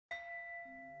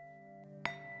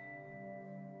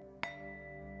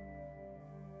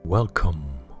Welcome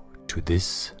to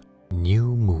this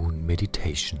new moon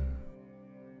meditation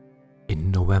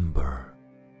in November,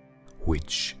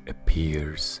 which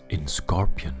appears in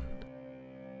Scorpion,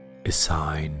 a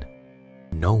sign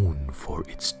known for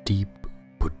its deep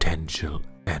potential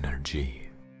energy,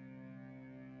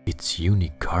 its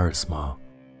unique charisma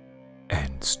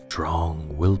and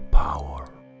strong willpower.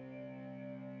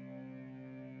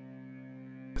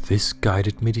 This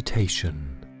guided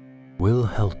meditation will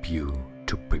help you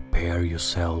to prepare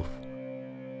yourself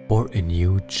for a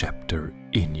new chapter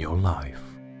in your life,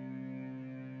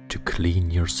 to clean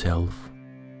yourself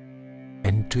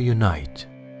and to unite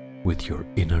with your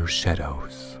inner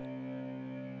shadows.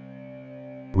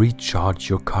 Recharge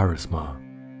your charisma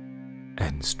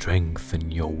and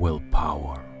strengthen your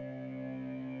willpower.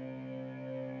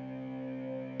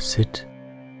 Sit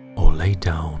or lay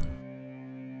down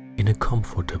in a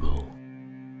comfortable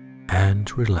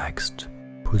and relaxed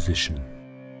position.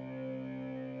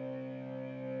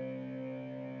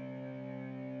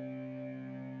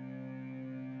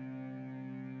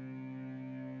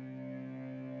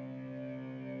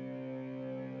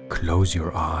 Close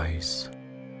your eyes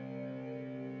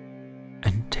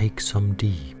and take some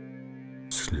deep,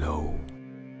 slow,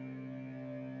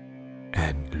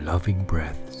 and loving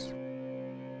breaths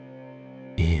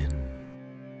in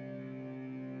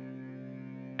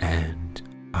and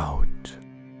out.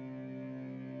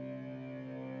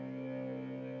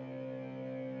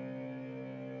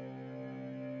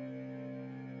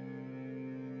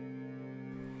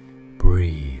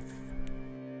 Breathe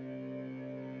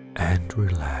and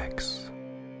relax.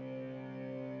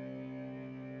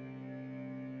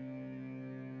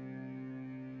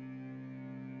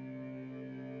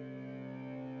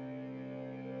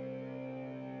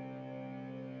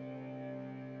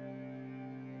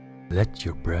 Let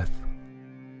your breath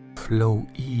flow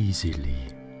easily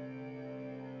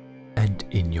and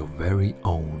in your very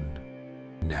own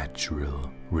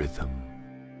natural rhythm.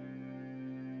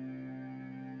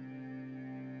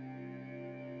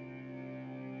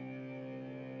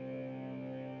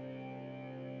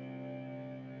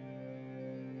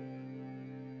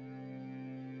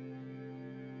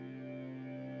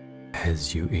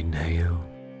 As you inhale,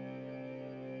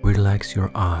 relax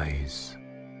your eyes.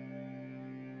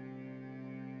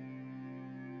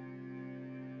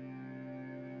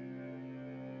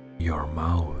 Your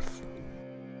mouth,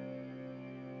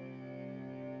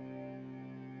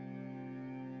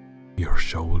 your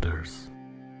shoulders,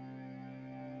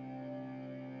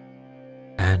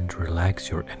 and relax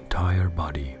your entire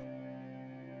body.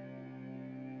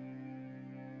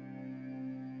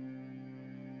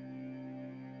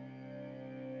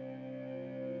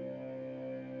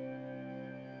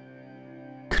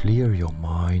 Clear your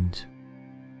mind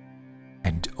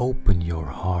and open your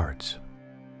heart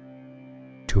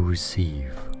to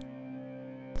receive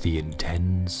the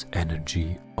intense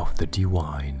energy of the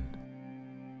divine,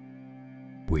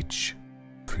 which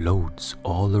floats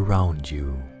all around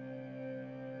you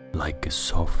like a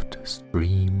soft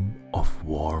stream of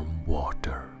warm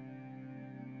water.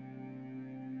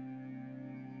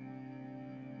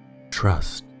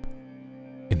 Trust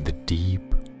in the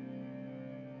deep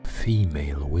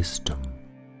female wisdom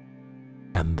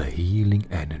and the healing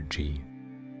energy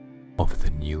of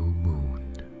the new moon.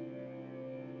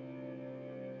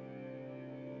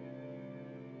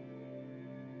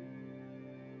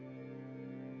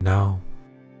 Now,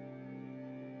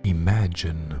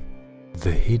 imagine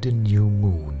the hidden new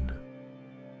moon,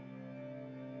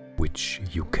 which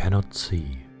you cannot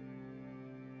see,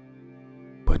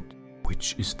 but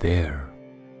which is there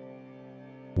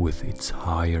with its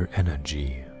higher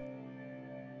energy,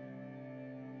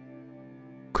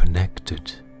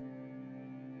 connected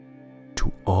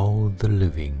to all the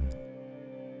living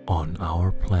on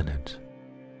our planet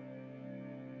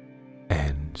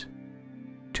and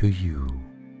to you.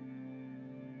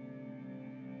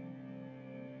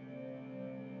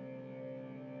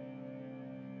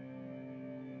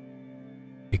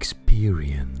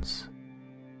 Experience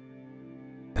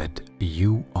that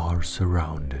you are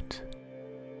surrounded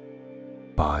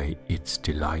by its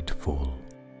delightful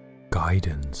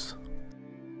guidance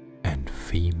and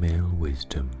female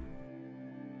wisdom.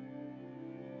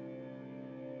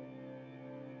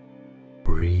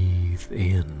 Breathe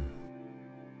in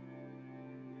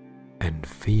and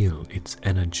feel its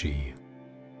energy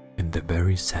in the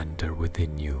very center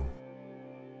within you.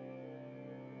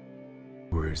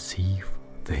 Receive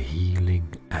the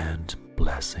healing and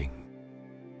blessing.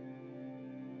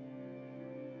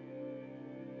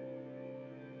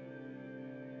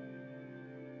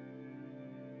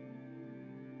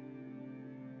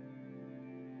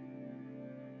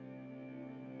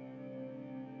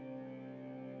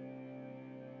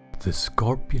 The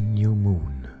Scorpion new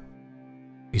moon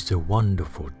is a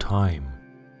wonderful time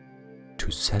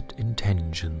to set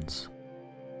intentions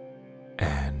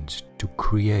and to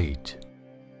create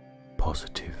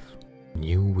positive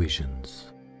new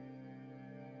visions,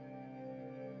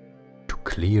 to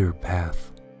clear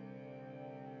path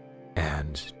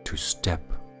and to step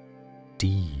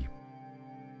deep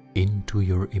into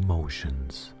your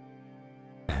emotions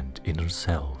and inner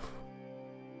self.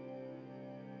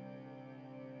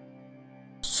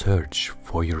 Search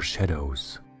for your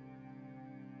shadows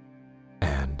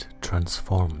and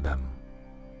transform them.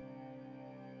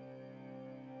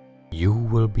 You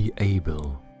will be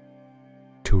able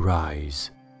to rise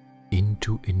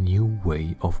into a new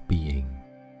way of being,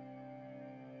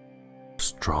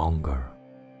 stronger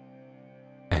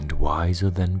and wiser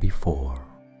than before.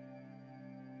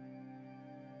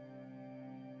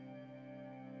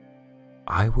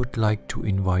 I would like to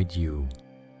invite you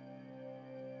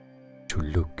to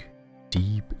look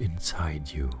deep inside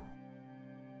you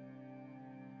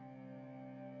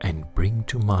and bring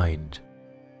to mind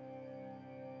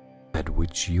that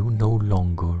which you no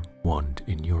longer want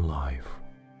in your life.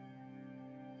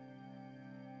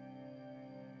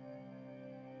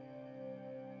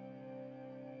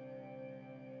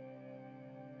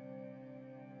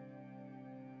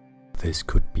 This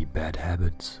could be bad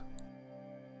habits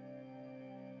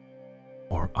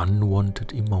or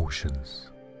unwanted emotions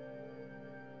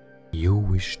you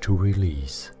wish to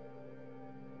release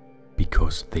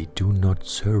because they do not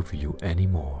serve you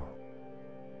anymore.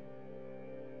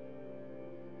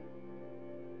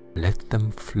 Let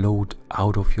them float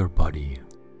out of your body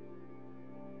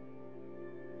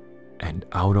and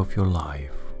out of your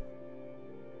life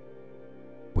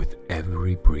with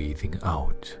every breathing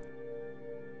out.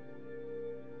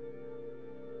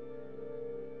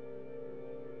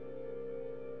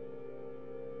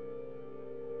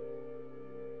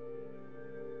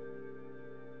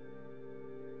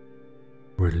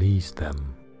 Release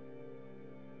them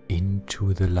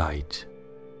into the light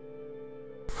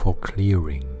for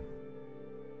clearing.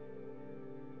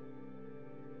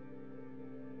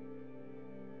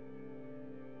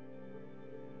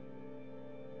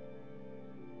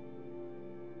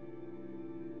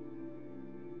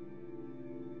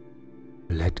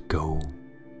 Let go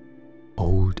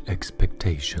old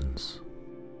expectations,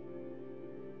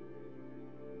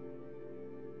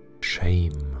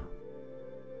 shame,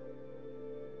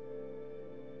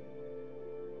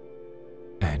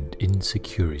 and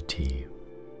insecurity.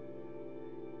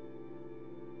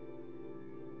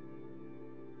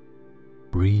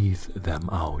 Breathe them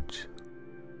out.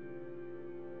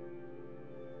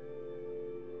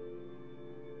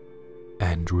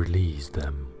 And release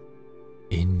them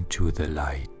into the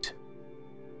light.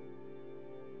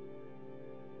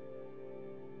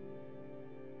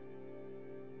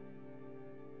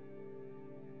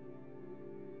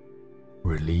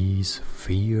 Release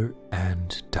fear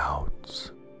and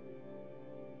doubts.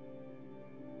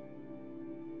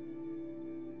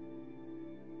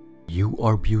 You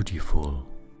are beautiful,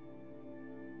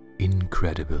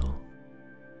 incredible.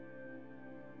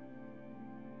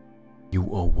 You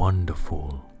are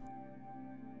wonderful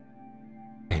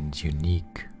and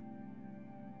unique.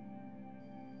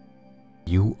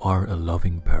 You are a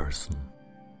loving person.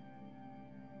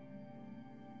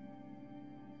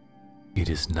 It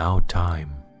is now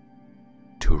time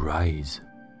to rise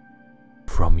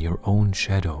from your own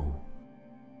shadow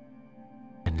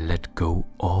and let go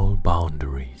all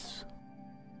boundaries.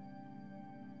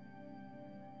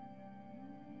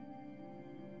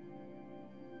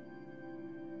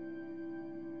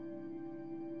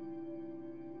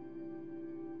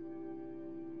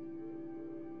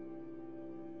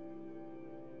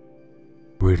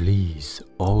 Release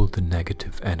all the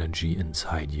negative energy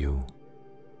inside you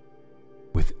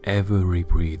with every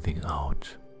breathing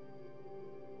out.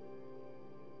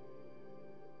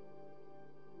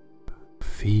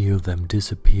 Feel them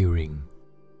disappearing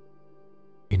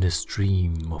in a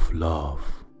stream of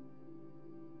love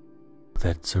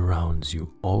that surrounds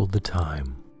you all the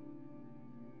time.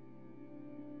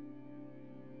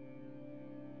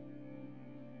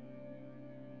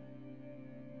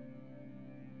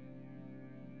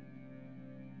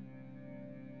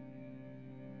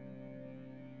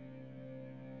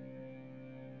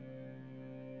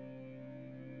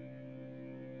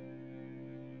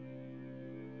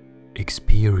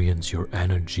 Experience your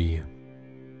energy,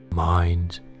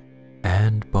 mind,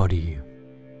 and body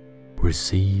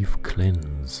receive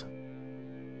cleanse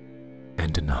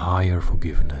and a higher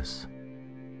forgiveness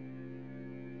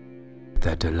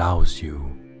that allows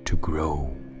you to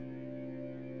grow.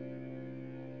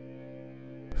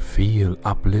 Feel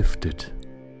uplifted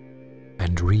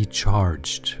and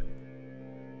recharged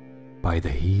by the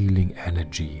healing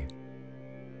energy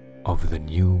of the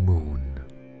new moon.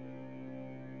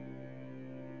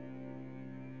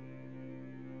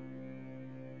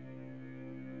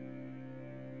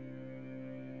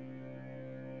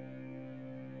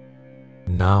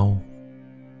 Now,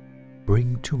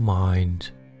 bring to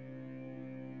mind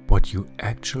what you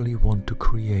actually want to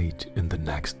create in the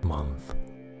next month.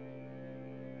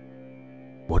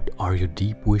 What are your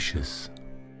deep wishes?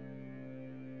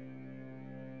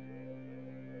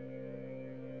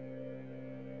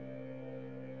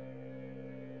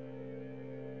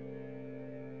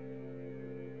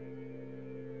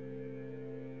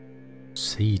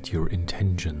 Seed your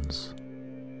intentions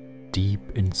deep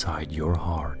inside your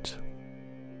heart.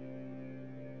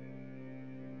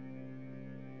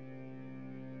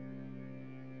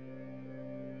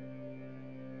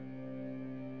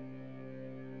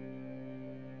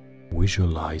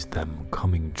 Visualize them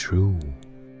coming true.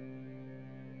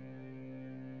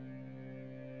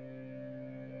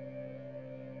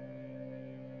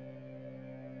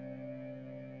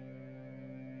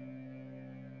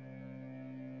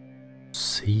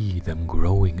 See them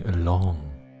growing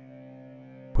along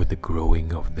with the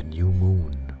growing of the new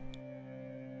moon.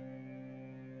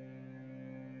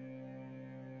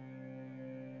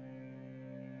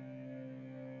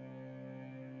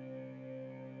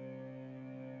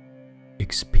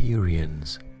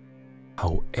 Experience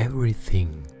how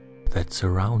everything that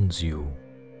surrounds you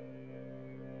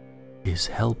is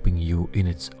helping you in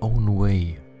its own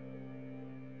way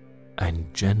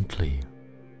and gently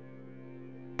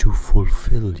to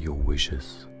fulfill your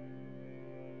wishes.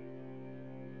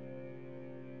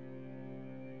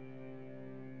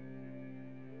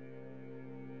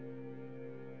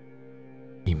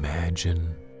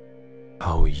 Imagine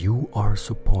how you are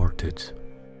supported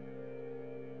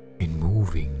in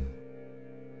moving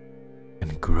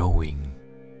and growing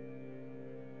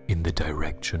in the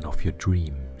direction of your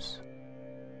dreams.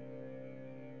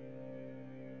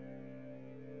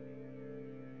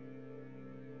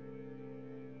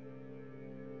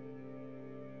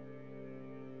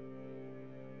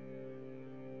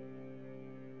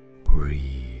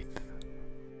 Breathe.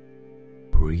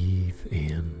 Breathe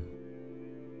in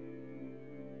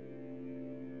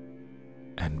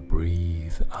and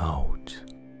breathe out.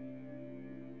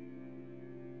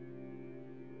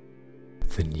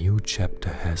 The new chapter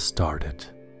has started,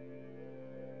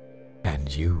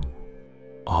 and you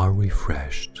are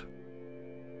refreshed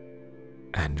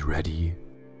and ready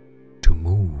to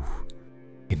move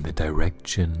in the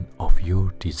direction of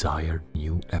your desired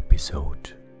new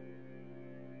episode.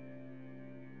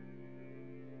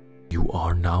 You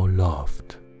are now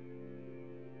loved,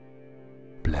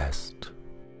 blessed,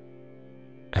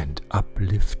 and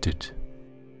uplifted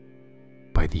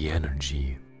by the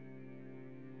energy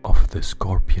of the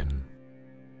Scorpion,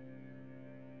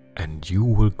 and you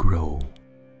will grow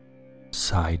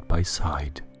side by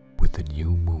side with the new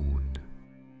moon.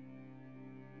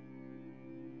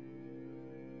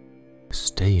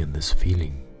 Stay in this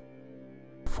feeling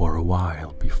for a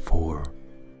while before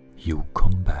you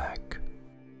come back.